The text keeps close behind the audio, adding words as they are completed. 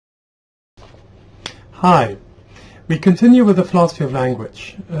Hi. We continue with the philosophy of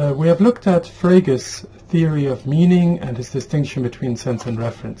language. We have looked at Frege's theory of meaning and his distinction between sense and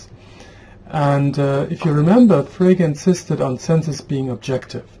reference. And if you remember, Frege insisted on senses being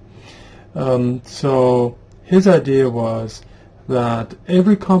objective. So his idea was that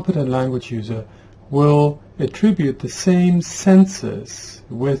every competent language user will attribute the same senses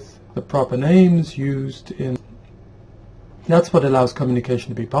with the proper names used in. That's what allows communication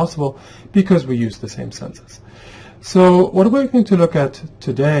to be possible, because we use the same senses. So what we're going to look at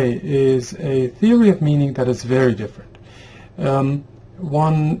today is a theory of meaning that is very different.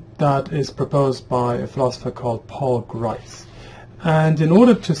 One that is proposed by a philosopher called Paul Grice. And in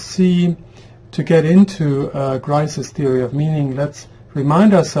order to get into Grice's theory of meaning, let's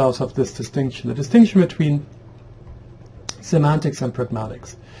remind ourselves of this distinction, the distinction between semantics and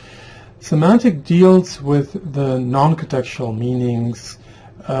pragmatics. Semantic deals with the non-contextual meanings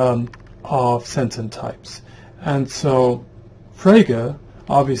of sentence types. And so Frege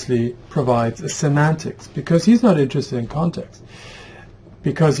obviously provides a semantics, because he's not interested in context.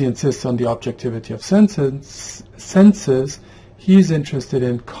 Because he insists on the objectivity of senses, he's interested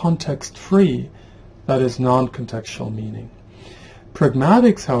in context-free, that is non-contextual meaning.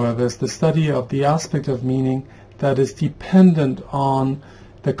 Pragmatics, however, is the study of the aspect of meaning that is dependent on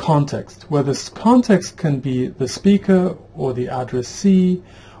the context, where this context can be the speaker or the addressee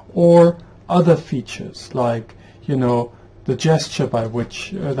or other features like, the gesture by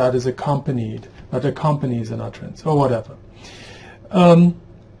which that accompanies an utterance or whatever.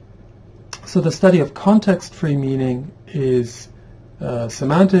 So the study of context-free meaning is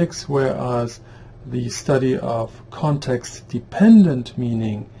semantics, whereas the study of context-dependent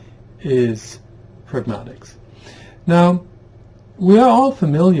meaning is pragmatics. Now, we are all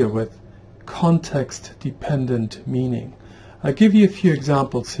familiar with context-dependent meaning. I'll give you a few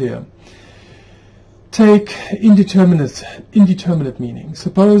examples here. Take indeterminate meaning.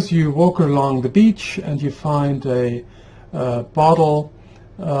 Suppose you walk along the beach and you find a bottle,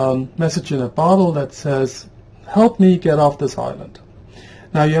 message in a bottle that says, "Help me get off this island."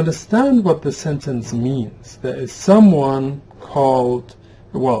 Now you understand what the sentence means. There is someone called,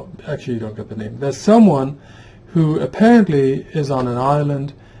 well, actually you don't get the name. There's someone who apparently is on an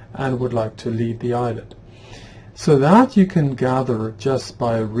island and would like to leave the island. So that you can gather just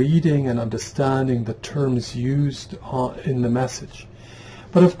by reading and understanding the terms used in the message.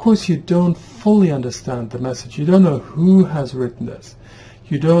 But of course you don't fully understand the message. You don't know who has written this.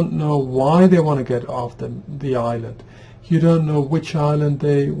 You don't know why they want to get off the island. You don't know which island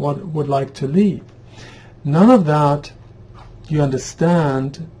they would like to leave. None of that you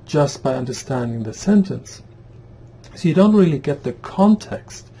understand just by understanding the sentence. So you don't really get the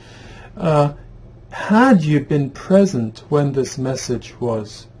context. Had you been present when this message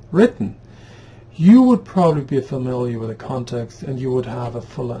was written, you would probably be familiar with the context and you would have a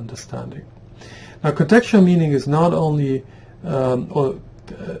full understanding. Now, contextual meaning is not only,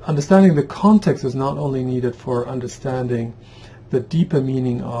 understanding the context is not only needed for understanding the deeper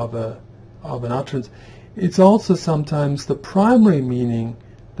meaning of an utterance, it's also sometimes the primary meaning,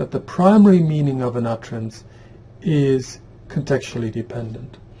 that the primary meaning of an utterance is contextually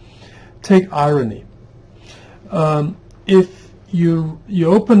dependent. Take irony. If you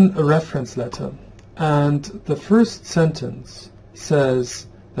open a reference letter and the first sentence says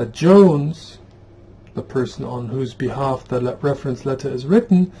that Jones, the person on whose behalf the reference letter is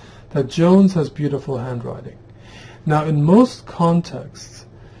written, that Jones has beautiful handwriting. Now, in most contexts,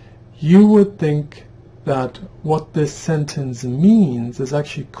 you would think that what this sentence means is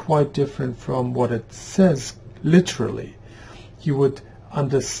actually quite different from what it says literally. You would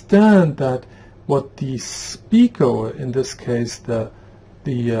understand that what the speaker, or in this case the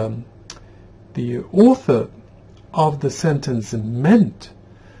author of the sentence meant,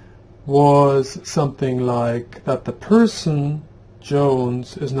 was something like that the person,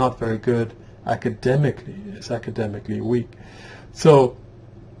 Jones, is not very good academically, is academically weak. So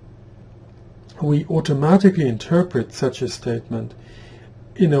we automatically interpret such a statement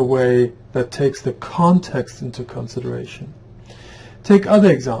in a way that takes the context into consideration. Take other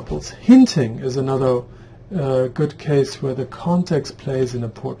examples. Hinting is another good case where the context plays an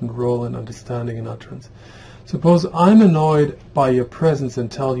important role in understanding an utterance. Suppose I'm annoyed by your presence and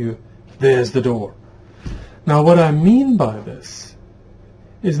tell you, "There's the door." Now what I mean by this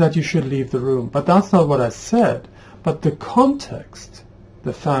is that you should leave the room, but that's not what I said. But the context,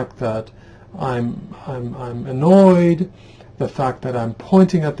 the fact that I'm annoyed, the fact that I'm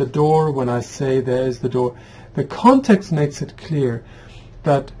pointing at the door when I say there is the door, the context makes it clear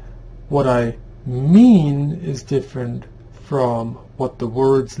that what I mean is different from what the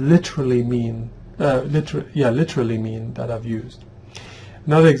words literally mean literally mean that I've used.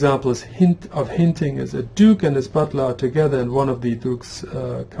 Another example is hinting is a duke and his butler are together in one of the duke's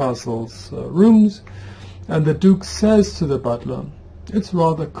castle's rooms, and the duke says to the butler, "It's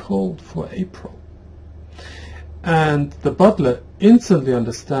rather cold for April." And the butler instantly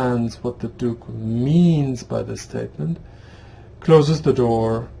understands what the duke means by this statement, closes the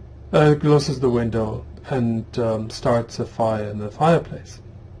door, closes the window, and starts a fire in the fireplace.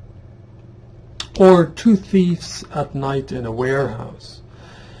 Or two thieves at night in a warehouse.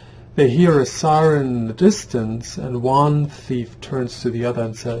 They hear a siren in the distance, and one thief turns to the other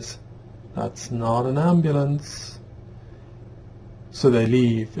and says, "That's not an ambulance." So they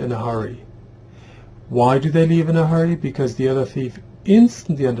leave in a hurry. Why do they leave in a hurry? Because the other thief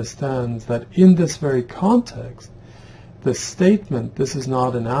instantly understands that in this very context, the statement, "This is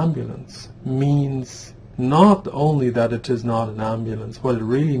not an ambulance," means not only that it is not an ambulance. What it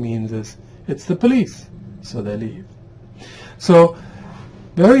really means is it's the police. So they leave. So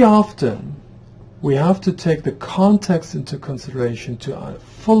very often we have to take the context into consideration to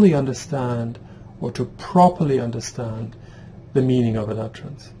fully understand or to properly understand the meaning of an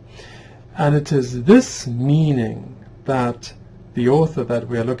utterance. And it is this meaning that the author that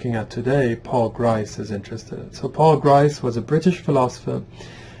we are looking at today, Paul Grice, is interested in. So Paul Grice was a British philosopher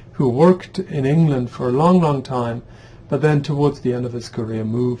who worked in England for a long, long time, but then towards the end of his career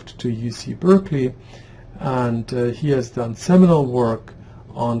moved to UC Berkeley, and he has done seminal work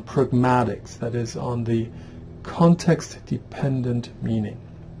on pragmatics, that is, on the context-dependent meaning.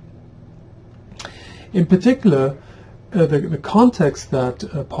 In particular, the context that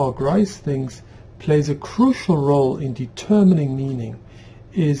Paul Grice thinks plays a crucial role in determining meaning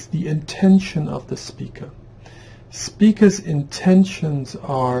is the intention of the speaker. Speaker's intentions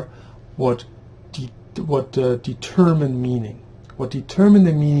are what determine meaning, what determine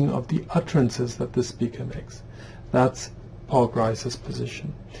the meaning of the utterances that the speaker makes. That's Paul Grice's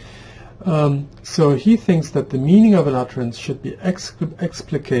position. So he thinks that the meaning of an utterance should be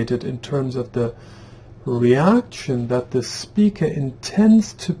explicated in terms of the reaction that the speaker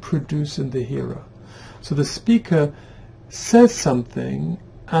intends to produce in the hearer. So the speaker says something,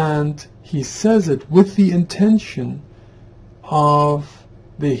 and he says it with the intention of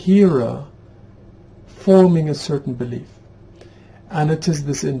the hearer forming a certain belief. And it is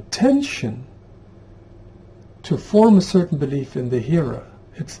this intention to form a certain belief in the hearer,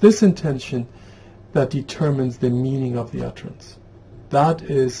 it's this intention that determines the meaning of the utterance. That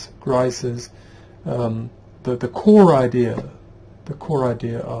is Grice's the core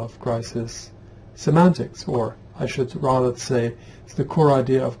idea of Grice's semantics, or I should rather say it's the core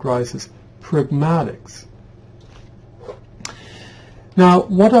idea of Grice's pragmatics. Now,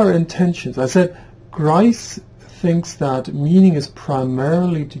 what are intentions? I said Grice thinks that meaning is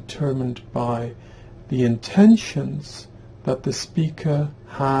primarily determined by the intentions that the speaker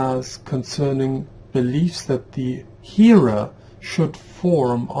has concerning beliefs that the hearer should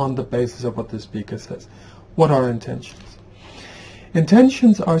form on the basis of what the speaker says. What are intentions?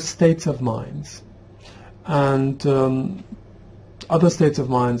 Intentions are states of minds, and other states of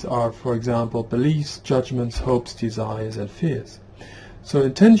minds are, for example, beliefs, judgments, hopes, desires, and fears. So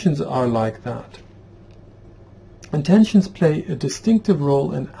intentions are like that. Intentions play a distinctive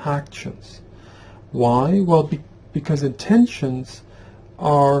role in actions. Why? Well, because intentions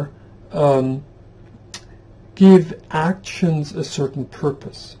are give actions a certain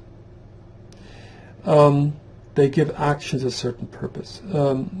purpose. They give actions a certain purpose.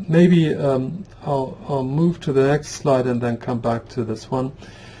 Maybe I'll move to the next slide and then come back to this one.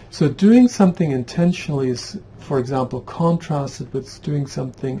 So doing something intentionally is, for example, contrasted with doing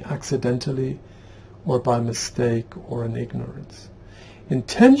something accidentally or by mistake or in ignorance.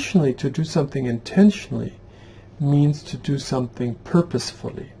 Intentionally, to do something intentionally means to do something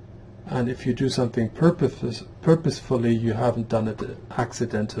purposefully. And if you do something purposefully, you haven't done it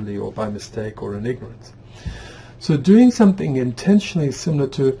accidentally or by mistake or in ignorance. So doing something intentionally is similar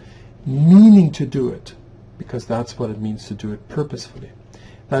to meaning to do it, because that's what it means to do it purposefully.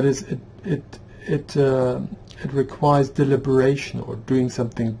 That is, it requires deliberation, or doing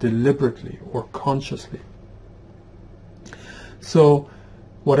something deliberately or consciously. So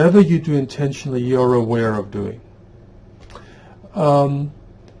whatever you do intentionally, you're aware of doing.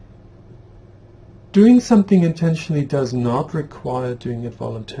 Doing something intentionally does not require doing it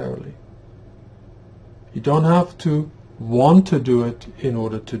voluntarily. You don't have to want to do it in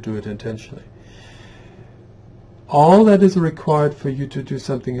order to do it intentionally. All that is required for you to do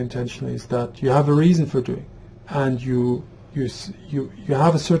something intentionally is that you have a reason for doing, and you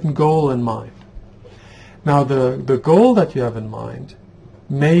have a certain goal in mind. Now, the goal that you have in mind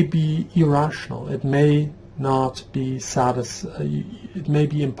may be irrational. It may not be it may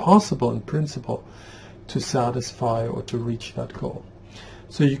be impossible in principle to satisfy or to reach that goal.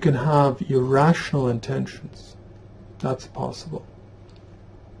 So you can have irrational intentions. That's possible.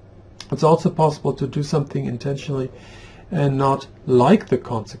 It's also possible to do something intentionally and not like the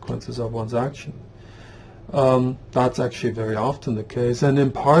consequences of one's action. That's actually very often the case, and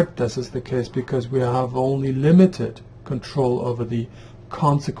in part this is the case because we have only limited control over the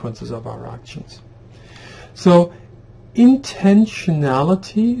consequences of our actions. So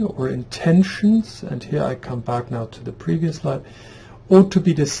intentionality or intentions, and here I come back now to the previous slide, ought to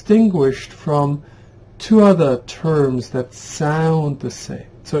be distinguished from two other terms that sound the same.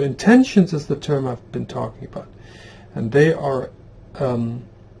 So intentions is the term I've been talking about, and they are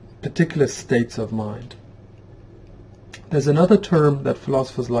particular states of mind. There's another term that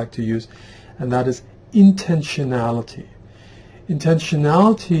philosophers like to use, and that is intentionality.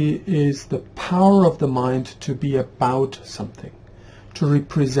 Intentionality is the power of the mind to be about something, to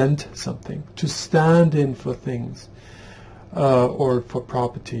represent something, to stand in for things, or for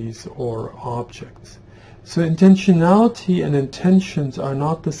properties or objects. So intentionality and intentions are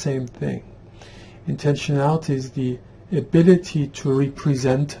not the same thing. Intentionality is the ability to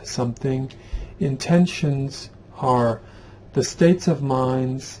represent something. Intentions are the states of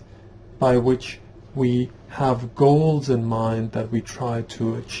minds by which we have goals in mind that we try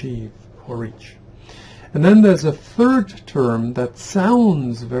to achieve or reach. And then there's a third term that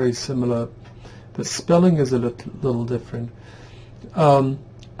sounds very similar. The spelling is a little different, and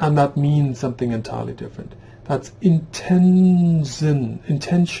that means something entirely different. That's intention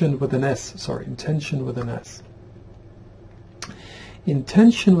with an S. Sorry, intention with an S.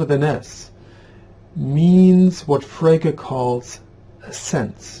 Intention with an S means what Frege calls a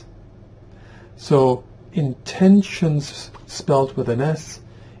sense. So intentions spelled with an S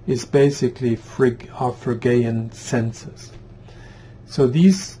is basically our Fregean senses. So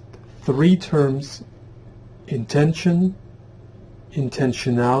these three terms, intention,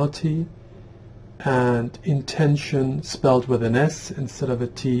 intentionality, and intention spelled with an S instead of a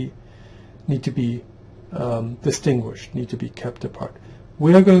T, need to be distinguished, need to be kept apart.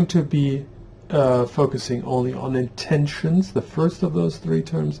 We are going to be focusing only on intentions, the first of those three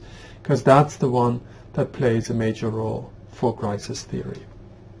terms, because that's the one that plays a major role for crisis theory.